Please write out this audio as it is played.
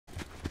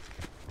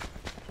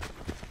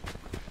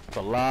It's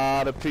a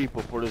lot of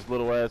people for this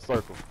little ass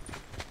circle.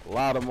 A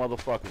lot of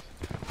motherfuckers.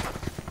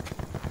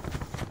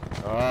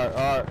 Alright,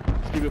 alright.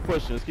 Let's keep it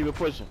pushing. Let's keep it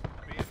pushing.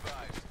 Be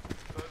advised.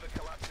 Further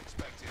collapse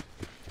expected.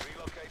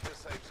 Relocate to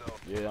safe zone.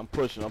 Yeah, I'm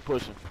pushing. I'm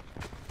pushing.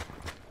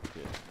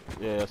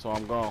 Yeah, that's where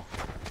I'm going.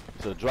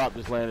 So the drop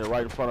just landed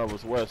right in front of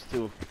us west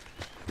too.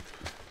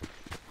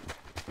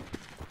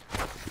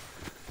 I'm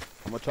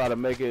gonna try to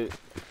make it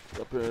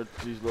up here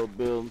to these little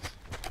buildings.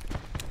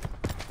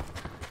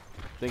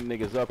 Think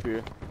niggas up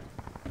here.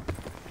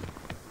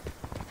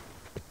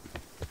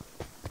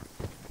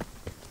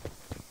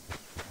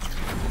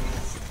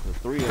 There's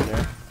 3 in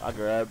there. I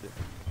grabbed it.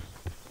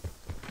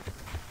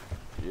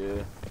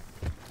 Yeah.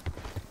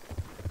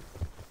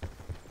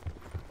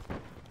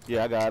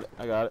 Yeah, I got it.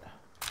 I got it.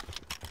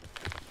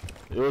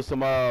 There was some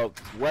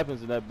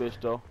weapons in that bitch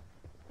though.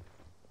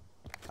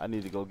 I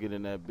need to go get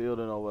in that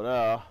building over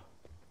there.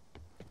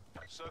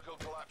 Circle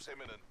collapse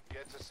imminent.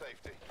 Get to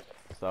safety.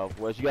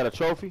 Southwest. You got a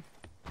trophy?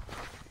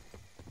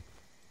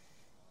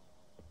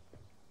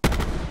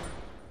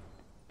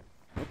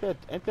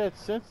 Ain't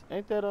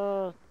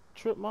that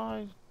trip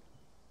mine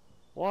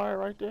wire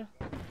right there?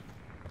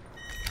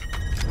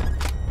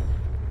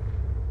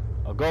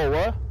 A gold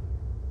what?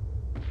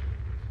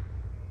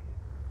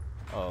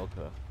 Oh,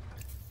 okay.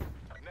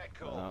 Net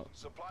call.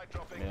 Supply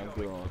dropping. Yeah, I'm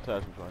good on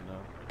attachments right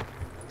now.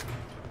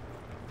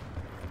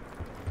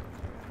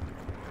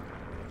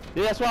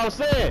 Yeah, that's what I was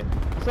saying.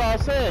 That's what I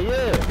was saying,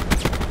 yeah.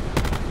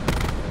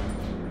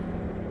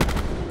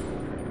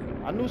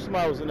 I knew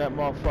somebody was in that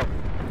motherfucker.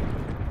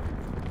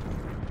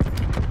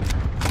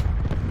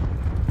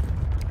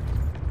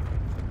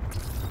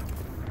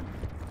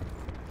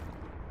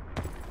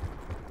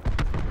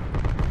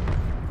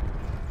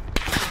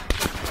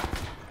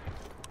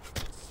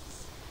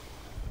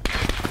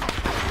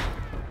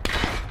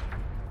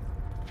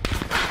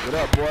 What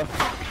up, boy?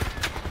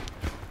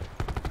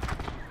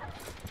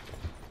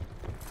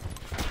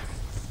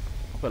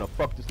 I'm finna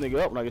fuck this nigga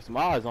up when I get some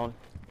eyes on him.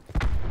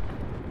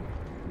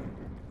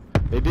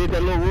 They did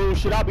that little room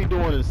shit I be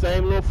doing in the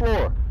same little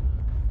floor.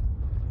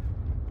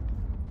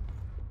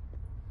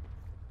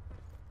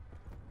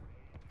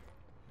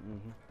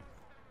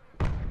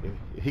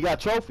 He got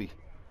trophy.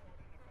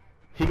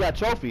 He got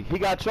trophy. He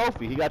got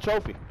trophy. He got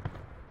trophy.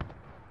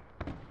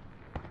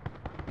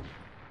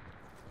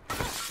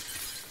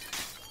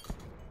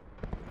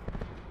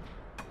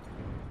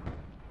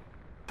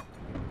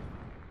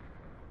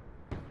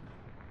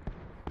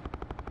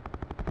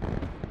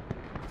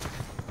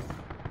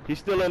 He's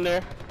still in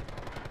there.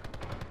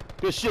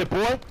 Good shit,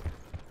 boy.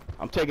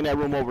 I'm taking that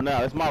room over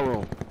now. That's my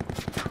room.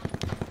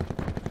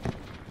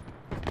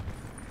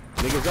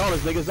 Niggas on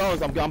us, niggas on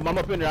us. I'm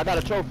up in there. I got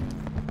a trophy.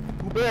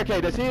 Who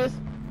barricade? That's his?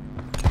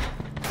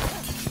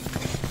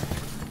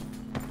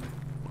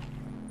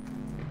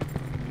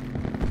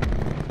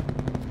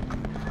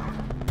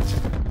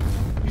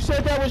 You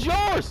said that was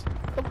yours.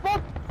 The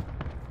fuck?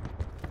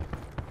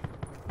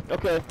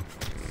 Okay.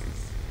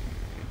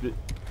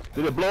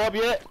 Did it blow up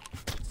yet?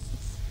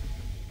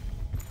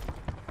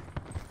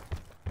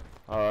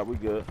 Alright, we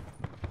good.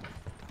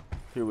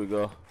 Here we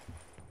go.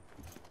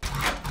 Be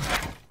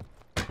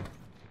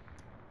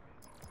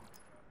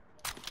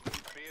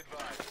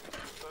advised.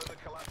 Further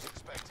collapse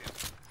expected.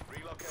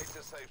 Relocate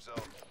to safe zone.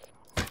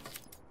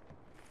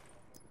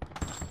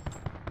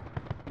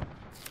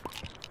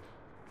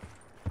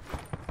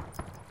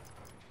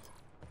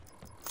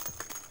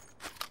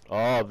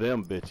 Oh,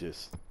 them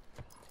bitches.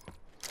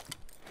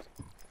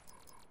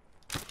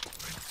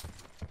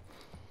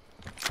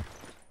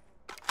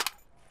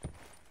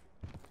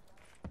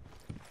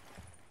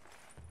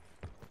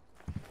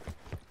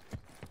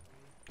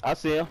 I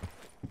see him.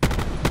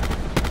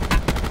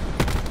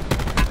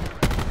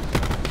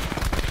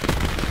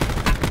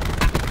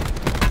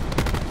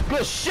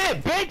 Good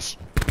shit, bitch!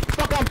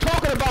 Fuck I'm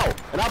talking about.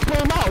 And I pull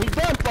him out. He's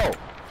done for.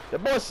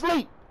 That boy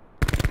asleep.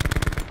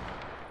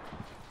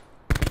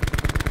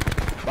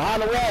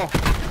 Behind the wall.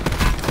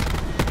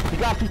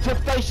 He took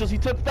facials. He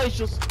took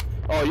facials.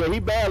 Oh yeah, he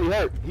badly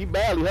hurt. He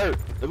badly hurt.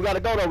 We gotta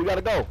go though. We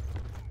gotta go.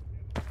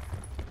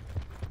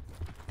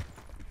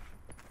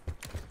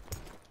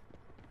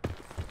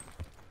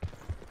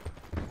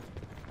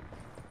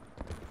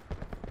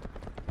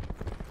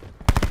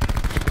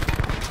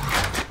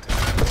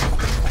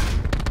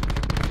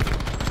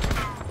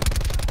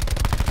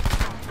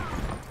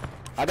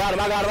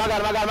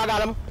 I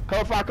got him.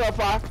 Cover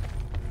fire.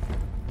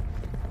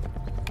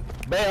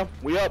 Bam.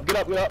 We up. Get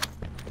up.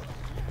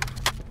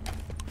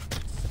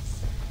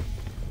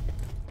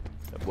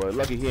 That boy,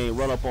 lucky he ain't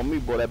run up on me,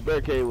 boy. That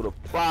barricade would have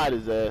fried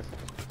his ass.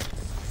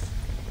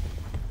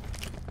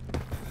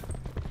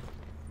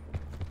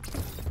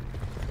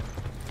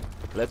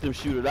 Let them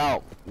shoot it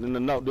out.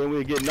 Then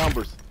we get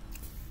numbers.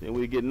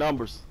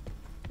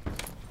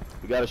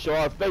 We gotta show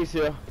our face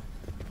here.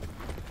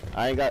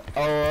 I ain't got.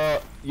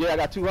 Yeah, I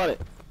got 200.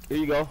 Here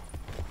you go.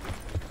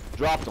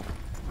 Dropped them.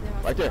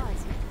 Right there.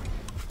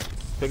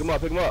 Pick him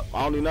up. I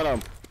don't need none of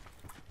them.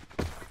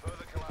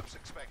 Further collapse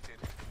expected.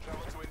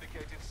 Travel to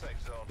indicated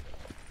safe zone.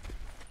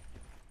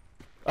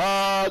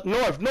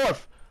 North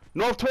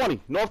 20.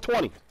 North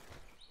 20.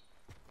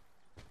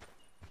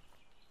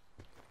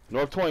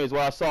 North 20 is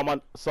where I saw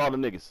the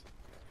niggas.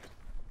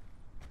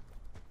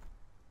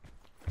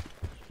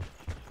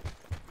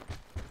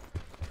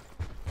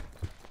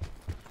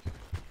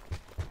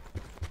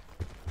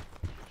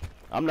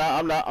 I'm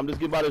not. I'm just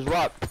getting by this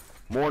rock.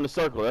 More in the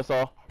circle, that's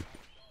all.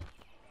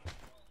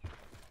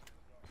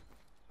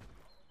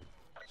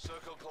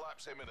 Circle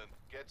collapse imminent.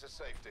 Get to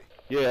safety.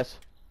 Yes.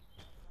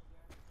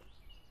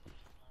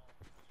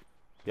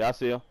 Yeah, I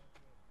see him.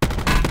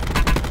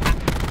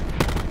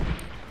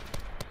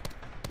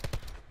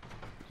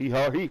 He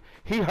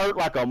hurt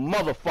like a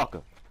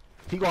motherfucker.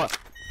 He gonna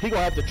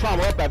have to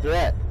trauma up after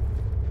that.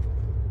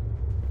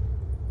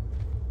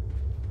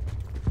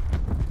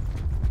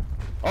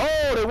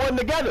 Oh, they wasn't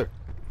together.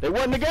 They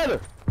wasn't together.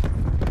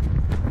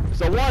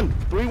 It's a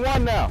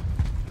 3-1 now.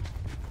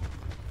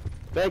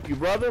 Thank you,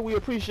 brother. We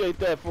appreciate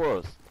that for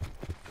us.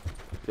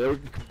 The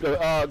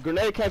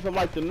grenade came from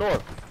like the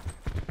north.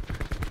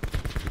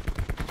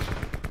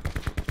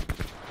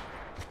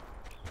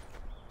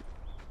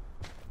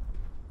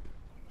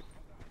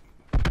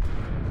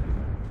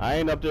 I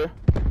ain't up there.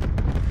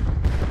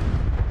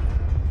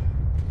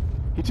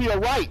 He to your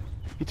right.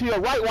 He to your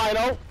right,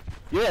 Wino.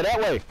 Yeah, that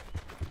way.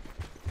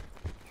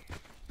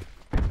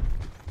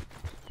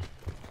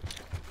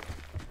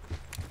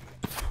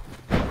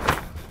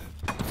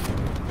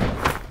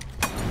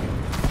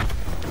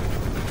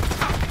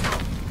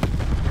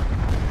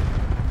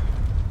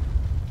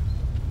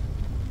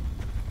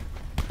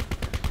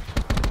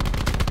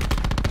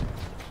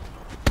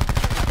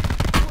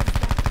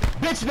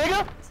 Bitch,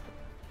 nigga!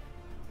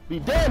 Be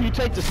damn, you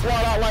take the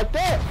squad out like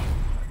that.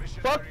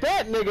 Fuck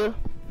that, nigga.